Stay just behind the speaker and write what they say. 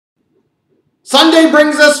Sunday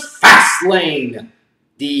brings us Fastlane,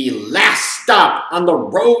 the last stop on the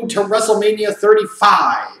road to WrestleMania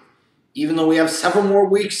 35. Even though we have several more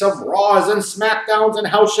weeks of Raws and SmackDowns and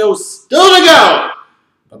house shows still to go.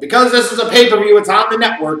 But because this is a pay-per-view, it's on the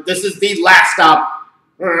network, this is the last stop.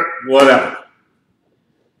 Whatever.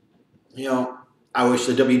 You know, I wish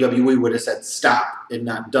the WWE would have said stop and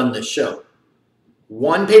not done this show.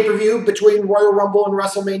 One pay-per-view between Royal Rumble and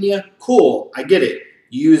WrestleMania, cool, I get it.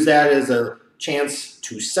 You use that as a chance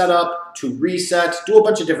to set up, to reset, do a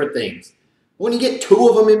bunch of different things. When you get two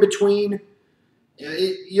of them in between,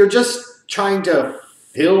 you're just trying to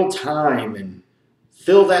fill time and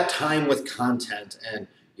fill that time with content, and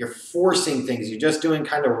you're forcing things. You're just doing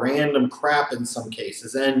kind of random crap in some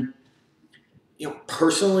cases. And, you know,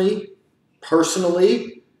 personally,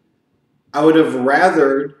 I would have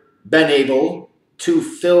rather been able to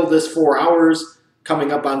fill this 4 hours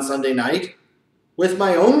coming up on Sunday night with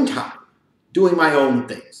my own time, doing my own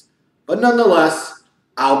things. But nonetheless,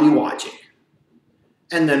 I'll be watching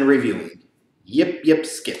and then reviewing. Yip,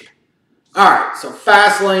 skip. All right, so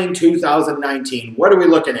Fastlane 2019. What are we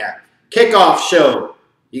looking at? Kickoff show.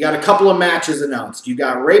 You got a couple of matches announced. You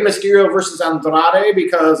got Rey Mysterio versus Andrade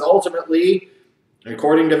because ultimately,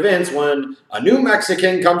 according to Vince, when a new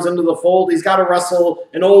Mexican comes into the fold, he's got to wrestle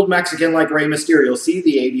an old Mexican like Rey Mysterio. See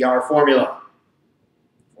the ADR formula.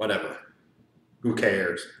 Whatever. Who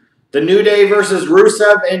cares? The New Day versus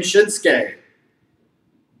Rusev and Shinsuke.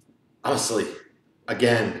 Honestly,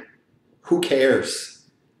 again, who cares?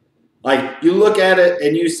 Like, you look at it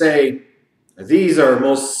and you say, these are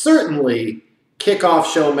most certainly kickoff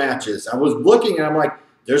show matches. I was looking and I'm like,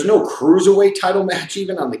 there's no cruiserweight title match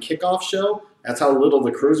even on the kickoff show. That's how little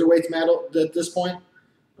the cruiserweights matter at this point.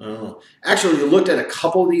 I don't know. Actually, you looked at a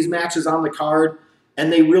couple of these matches on the card,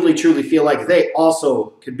 and they really truly feel like they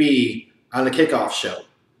also could be on the kickoff show,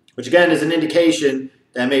 which again is an indication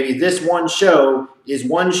that maybe this one show is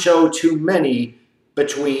one show too many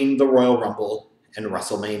between the Royal Rumble and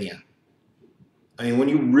WrestleMania. I mean, when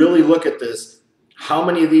you really look at this, how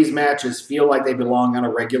many of these matches feel like they belong on a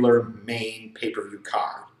regular main pay-per-view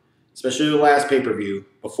card? Especially the last pay-per-view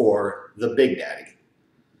before the Big Daddy.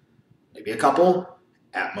 Maybe a couple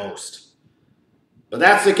at most. But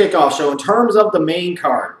that's the kickoff show. In terms of the main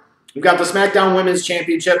card, we've got the SmackDown Women's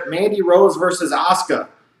Championship, Mandy Rose versus Asuka.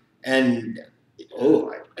 And,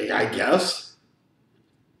 I guess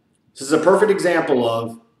this is a perfect example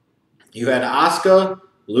of you had Asuka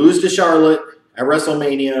lose to Charlotte at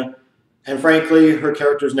WrestleMania, and frankly, her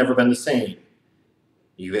character's never been the same.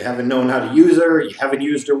 You haven't known how to use her, you haven't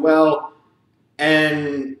used her well,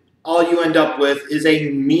 and all you end up with is a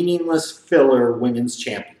meaningless filler women's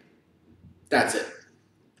champion. That's it.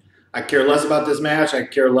 I care less about this match. I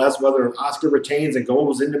care less whether Asuka retains and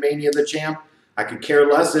goes into Mania the champ. I couldn't care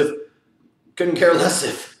less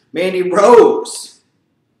if Mandy Rose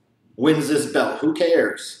wins this belt. Who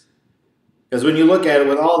cares? Because when you look at it,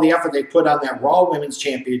 with all the effort they put on that Raw Women's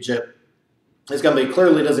Championship, this company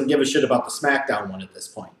clearly doesn't give a shit about the SmackDown one at this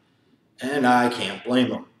point. And I can't blame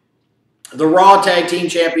them. The Raw Tag Team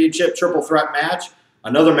Championship Triple Threat match,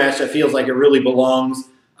 another match that feels like it really belongs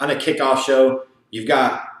on a kickoff show. You've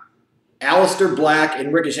got Aleister Black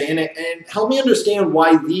and Ricochet in it, and help me understand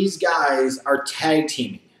why these guys are tag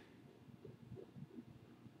teaming.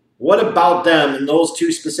 What about them and those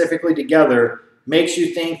two specifically together makes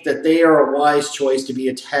you think that they are a wise choice to be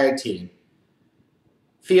a tag team?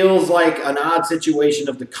 Feels like an odd situation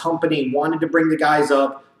of the company wanted to bring the guys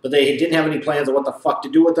up, but they didn't have any plans on what the fuck to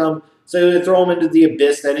do with them, so they throw them into the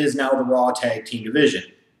abyss that is now the Raw Tag Team Division.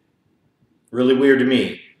 Really weird to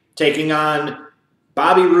me. Taking on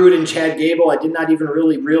Bobby Roode and Chad Gable, I did not even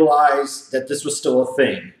really realize that this was still a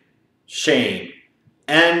thing. Shame.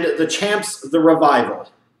 And the Champs, the Revival.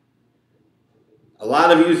 A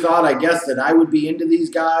lot of you thought, I guess, that I would be into these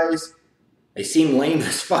guys. They seem lame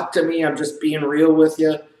as fuck to me. I'm just being real with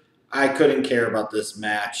you. I couldn't care about this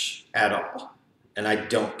match at all. And I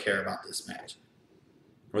don't care about this match.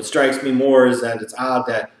 What strikes me more is that it's odd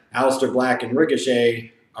that Aleister Black and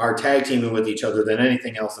Ricochet are tag teaming with each other than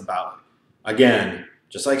anything else about it. Again,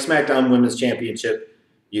 just like SmackDown Women's Championship,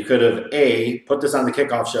 you could have A, put this on the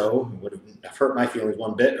kickoff show, would have hurt my feelings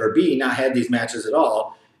one bit, or B, not had these matches at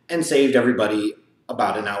all, and saved everybody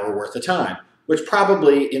about an hour worth of time, which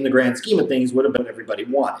probably, in the grand scheme of things, would have been what everybody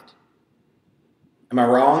wanted. Am I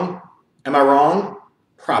wrong? Am I wrong?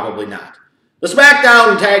 Probably not. The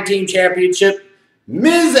SmackDown Tag Team Championship,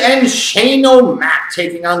 Miz and Shane O'Mac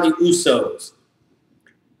taking on the Usos.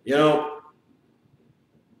 You know,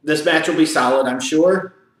 this match will be solid, I'm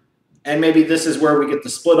sure. And maybe this is where we get the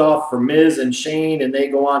split off for Miz and Shane, and they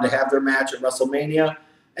go on to have their match at WrestleMania.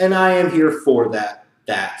 and I am here for that.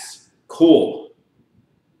 That's cool.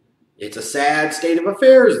 It's a sad state of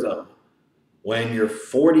affairs, though, when your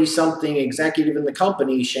 40-something executive in the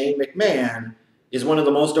company, Shane McMahon, is one of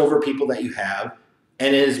the most over people that you have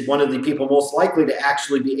and is one of the people most likely to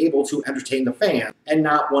actually be able to entertain the fans and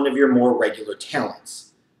not one of your more regular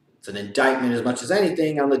talents. It's an indictment as much as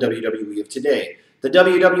anything on the WWE of today. The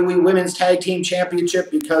WWE Women's Tag Team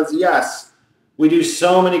Championship, because yes, we do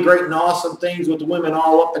so many great and awesome things with the women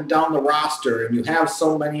all up and down the roster, and you have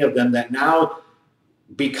so many of them that now,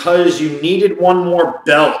 because you needed one more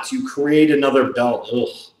belt, you create another belt. Ugh.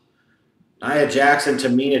 Nia Jackson,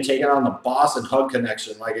 Tamina taking on the Boss and Hug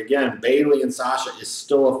Connection. Like, again, Bayley and Sasha is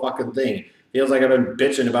still a fucking thing. Feels like I've been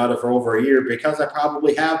bitching about it for over a year because I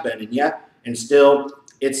probably have been. And still,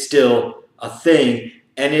 it's still a thing.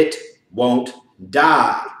 And it won't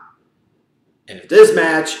die. And if this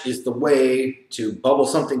match is the way to bubble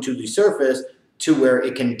something to the surface to where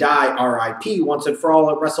it can die RIP once and for all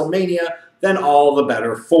at WrestleMania, then all the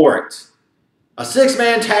better for it. A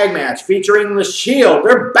 6-man tag match featuring The Shield.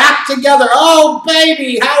 They're back together. Oh,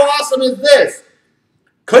 baby, how awesome is this?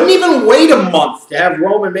 Couldn't even wait a month to have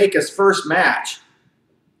Roman make his first match.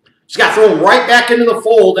 Just got thrown right back into the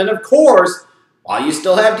fold. And, of course, while you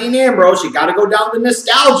still have Dean Ambrose, you got to go down the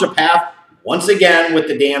nostalgia path once again with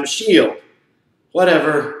the damn Shield.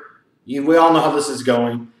 Whatever. We all know how this is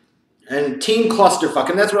going. And Team Clusterfuck,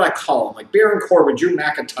 and that's what I call them. Like Baron Corbin, Drew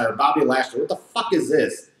McIntyre, Bobby Lashley. What the fuck is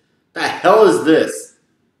this? The hell is this?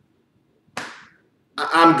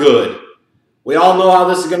 I'm good. We all know how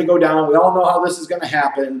this is going to go down. We all know how this is going to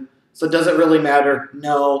happen. So does it really matter?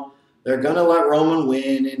 No. They're going to let Roman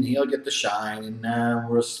win, and he'll get the shine. And now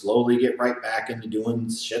we'll slowly get right back into doing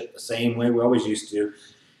shit the same way we always used to.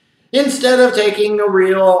 Instead of taking a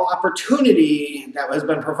real opportunity that has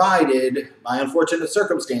been provided by unfortunate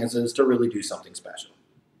circumstances to really do something special.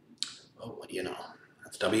 Oh, you know,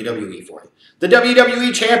 that's WWE for you. The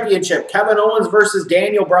WWE Championship, Kevin Owens versus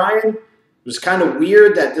Daniel Bryan. It was kind of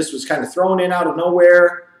weird that this was kind of thrown in out of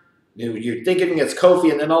nowhere. You're thinking it's Kofi,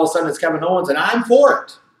 and then all of a sudden it's Kevin Owens, and I'm for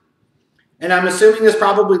it. And I'm assuming this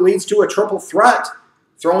probably leads to a triple threat,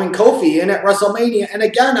 throwing Kofi in at WrestleMania, and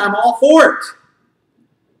again, I'm all for it.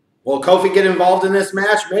 Will Kofi get involved in this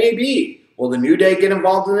match? Maybe. Will the New Day get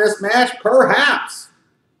involved in this match? Perhaps.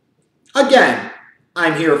 Again,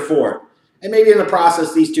 I'm here for it. And maybe in the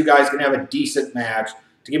process, these two guys can have a decent match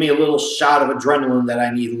to give me a little shot of adrenaline that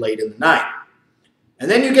I need late in the night.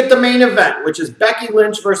 And then you get the main event, which is Becky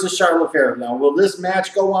Lynch versus Charlotte Flair. Now, will this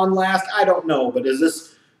match go on last? I don't know. But is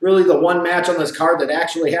this really the one match on this card that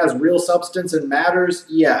actually has real substance and matters?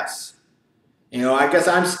 Yes. You know, I guess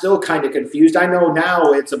I'm still kind of confused. I know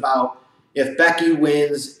now it's about if Becky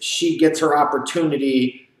wins, she gets her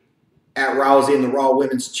opportunity at Rousey and the Raw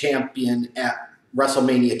Women's Champion at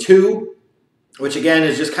WrestleMania 2, which again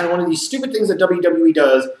is just kind of one of these stupid things that WWE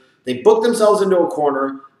does. They book themselves into a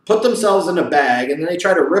corner, put themselves in a bag, and then they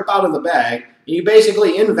try to rip out of the bag, and you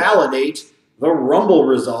basically invalidate the Rumble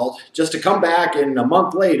result just to come back and a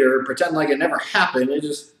month later pretend like it never happened. It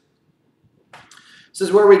just... This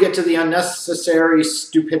is where we get to the unnecessary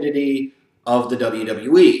stupidity of the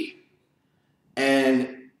WWE.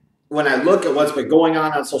 And when I look at what's been going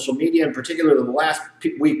on social media, in particular the last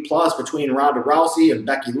week plus between Ronda Rousey and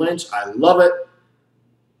Becky Lynch, I love it.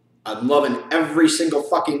 I'm loving every single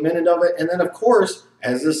fucking minute of it. And then, of course,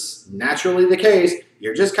 as is naturally the case,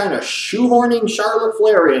 you're just kind of shoehorning Charlotte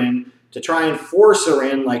Flair in to try and force her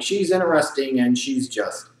in like she's interesting, and she's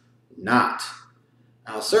just not.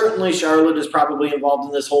 Now, certainly Charlotte is probably involved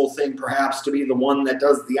in this whole thing, perhaps to be the one that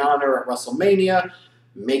does the honor at WrestleMania,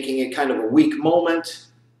 making it kind of a weak moment.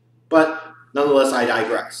 But nonetheless, I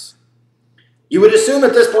digress. You would assume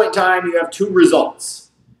at this point in time you have two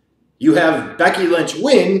results. You have Becky Lynch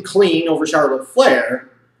win clean over Charlotte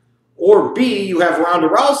Flair, or B, you have Ronda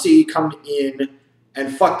Rousey come in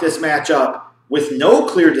and fuck this match up with no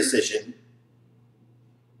clear decision.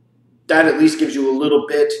 That at least gives you a little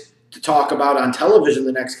bit to talk about on television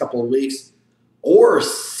the next couple of weeks. Or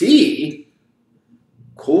C,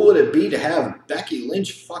 cool would it be to have Becky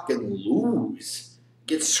Lynch fucking lose,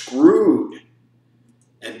 get screwed,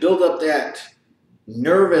 and build up that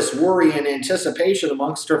nervous worry and anticipation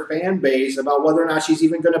amongst her fan base about whether or not she's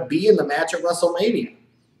even going to be in the match at WrestleMania.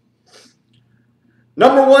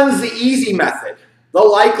 Number one is the easy method, the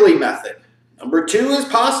likely method. Number two is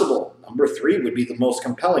possible. Number three would be the most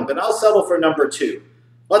compelling, but I'll settle for number two.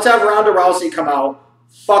 Let's have Ronda Rousey come out,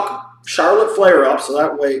 fuck Charlotte Flair up so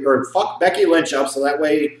that way, or fuck Becky Lynch up so that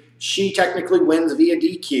way she technically wins via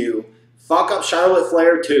DQ, fuck up Charlotte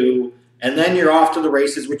Flair too, and then you're off to the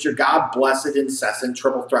races with your God-blessed incessant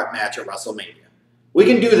triple threat match at WrestleMania. We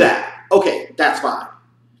can do that. Okay, that's fine.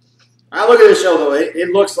 I look at this show, though. It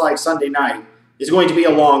looks like Sunday night is going to be a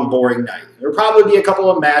long, boring night. There will probably be a couple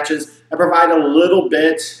of matches that provide a little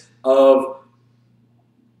bit of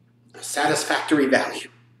satisfactory value.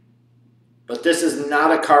 But this is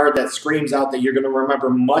not a card that screams out that you're going to remember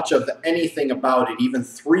much of anything about it, even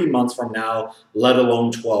 3 months from now, let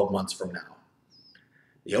alone 12 months from now.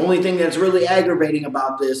 The only thing that's really aggravating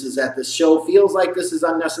about this is that this show feels like this is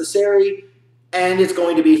unnecessary, and it's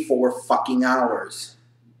going to be 4 fucking hours.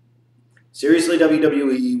 Seriously,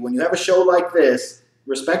 WWE, when you have a show like this,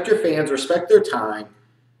 respect your fans, respect their time,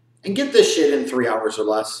 and get this shit in 3 hours or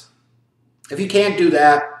less. If you can't do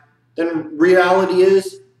that, then reality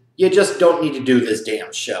is you just don't need to do this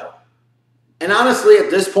damn show. And honestly, at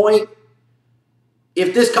this point,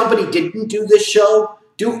 if this company didn't do this show,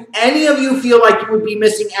 do any of you feel like you would be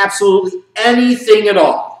missing absolutely anything at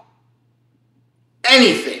all?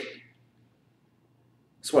 Anything.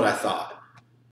 That's what I thought.